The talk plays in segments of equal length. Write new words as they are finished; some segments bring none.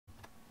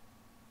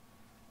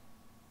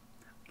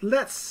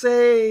let's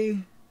say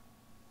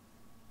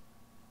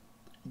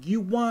you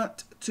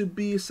want to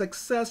be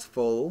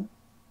successful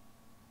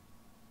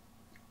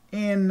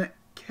in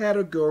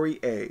category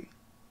A.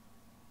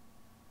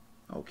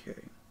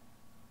 Okay.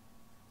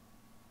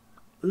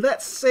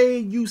 Let's say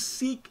you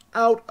seek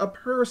out a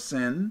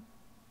person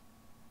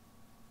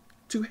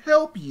to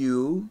help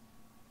you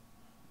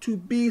to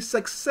be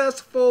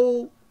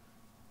successful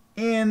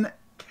in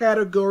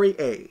category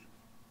A.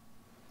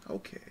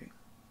 Okay.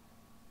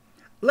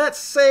 Let's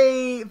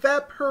say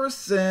that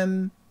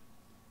person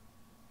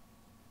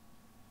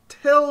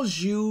tells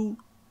you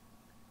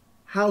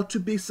how to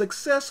be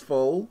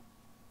successful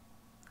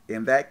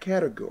in that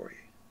category.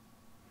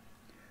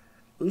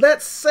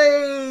 Let's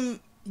say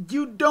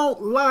you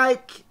don't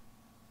like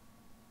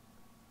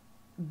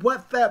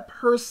what that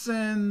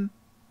person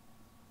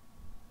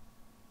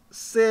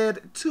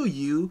said to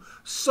you.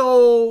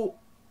 So,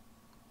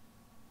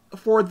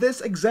 for this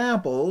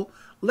example,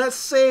 let's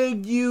say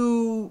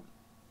you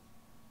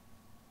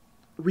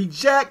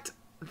reject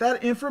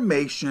that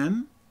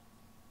information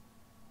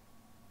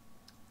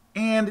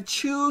and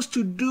choose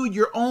to do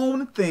your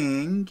own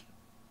thing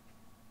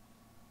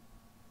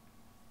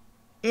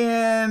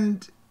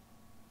and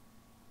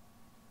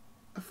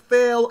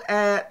fail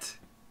at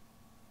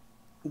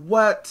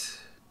what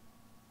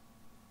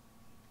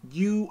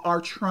you are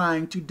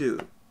trying to do.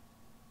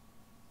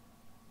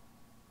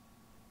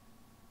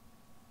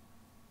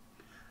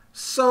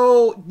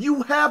 So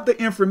you have the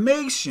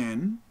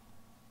information,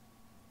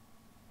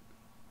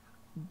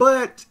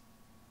 but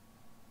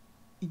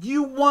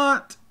you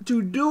want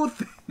to do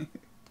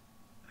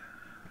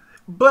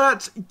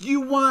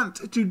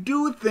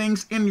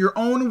things in your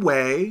own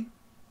way,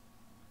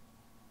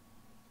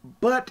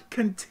 but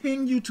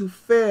continue to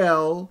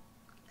fail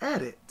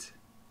at it.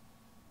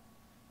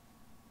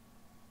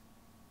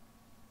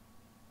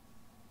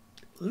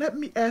 Let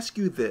me ask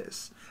you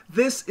this.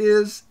 This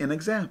is an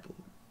example.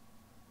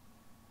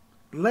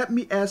 Let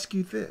me ask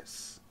you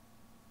this.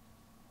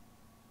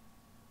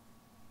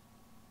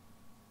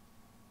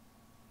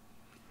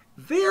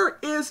 There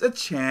is a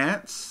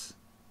chance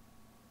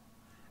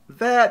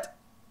that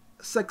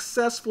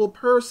successful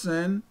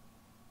person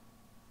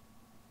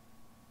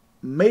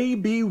may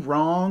be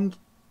wrong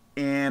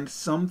in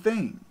some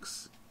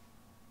things.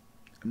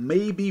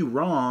 May be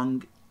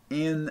wrong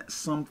in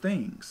some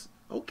things.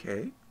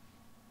 Okay.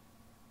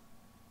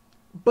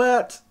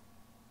 But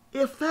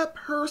if that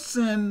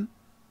person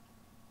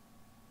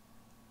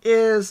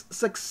is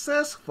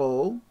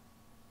successful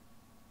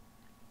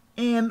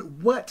in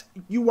what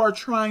you are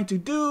trying to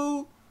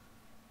do,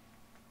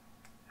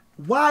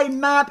 why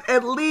not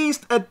at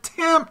least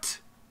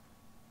attempt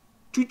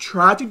to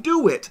try to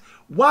do it?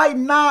 Why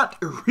not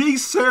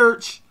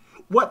research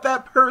what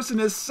that person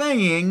is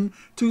saying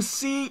to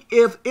see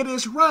if it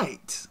is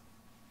right?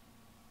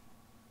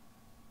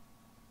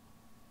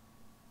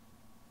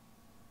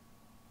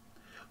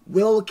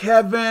 Well,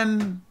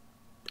 Kevin,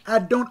 I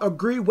don't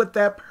agree with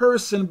that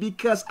person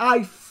because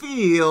I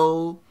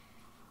feel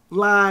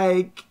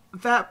like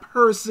that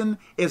person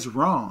is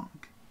wrong.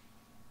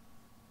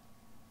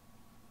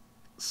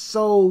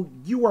 So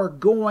you are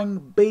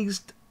going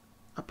based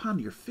upon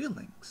your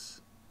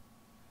feelings.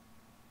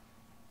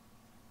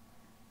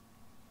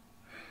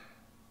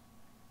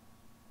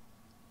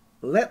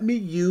 Let me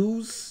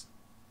use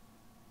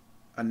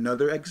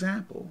another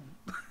example.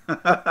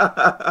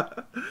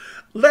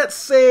 Let's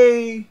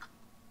say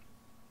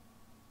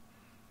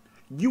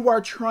you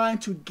are trying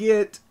to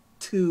get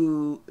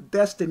to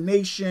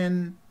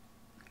destination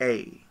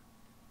A.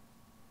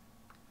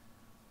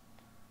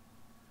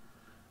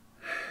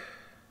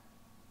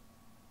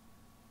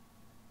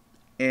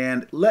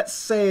 And let's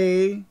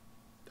say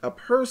a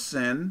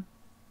person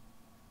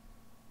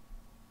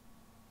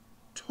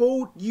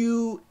told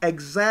you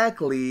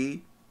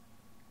exactly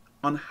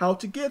on how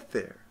to get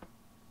there.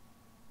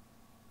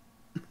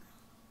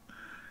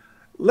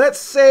 Let's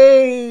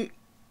say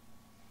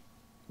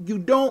you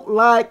don't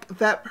like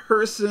that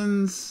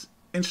person's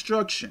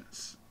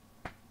instructions.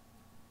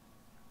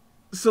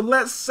 So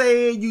let's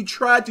say you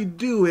try to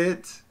do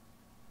it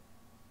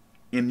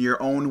in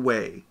your own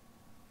way.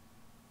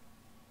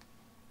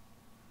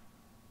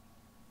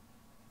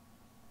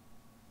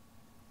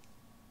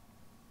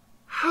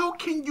 How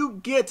can you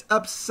get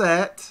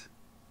upset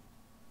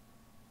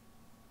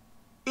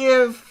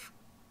if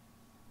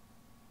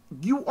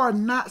you are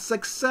not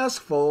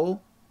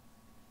successful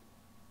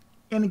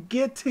in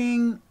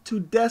getting to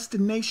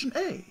destination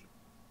A?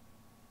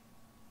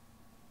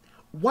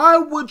 Why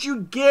would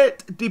you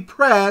get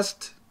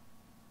depressed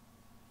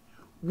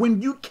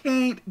when you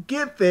can't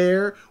get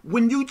there,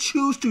 when you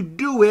choose to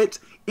do it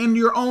in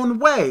your own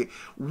way?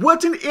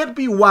 Wouldn't it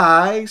be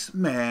wise,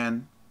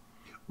 man?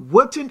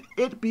 Wouldn't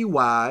it be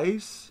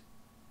wise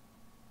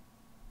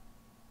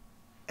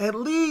at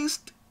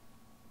least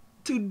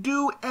to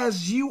do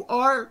as you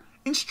are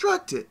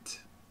instructed?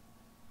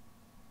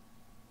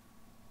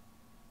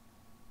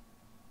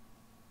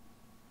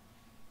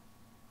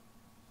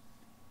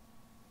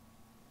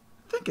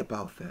 Think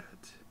about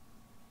that.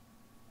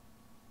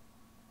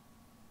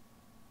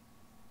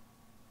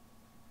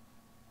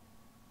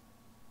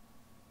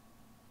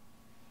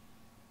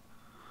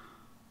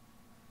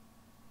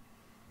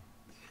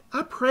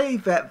 I pray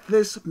that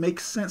this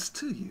makes sense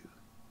to you.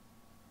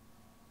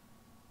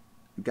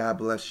 God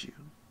bless you.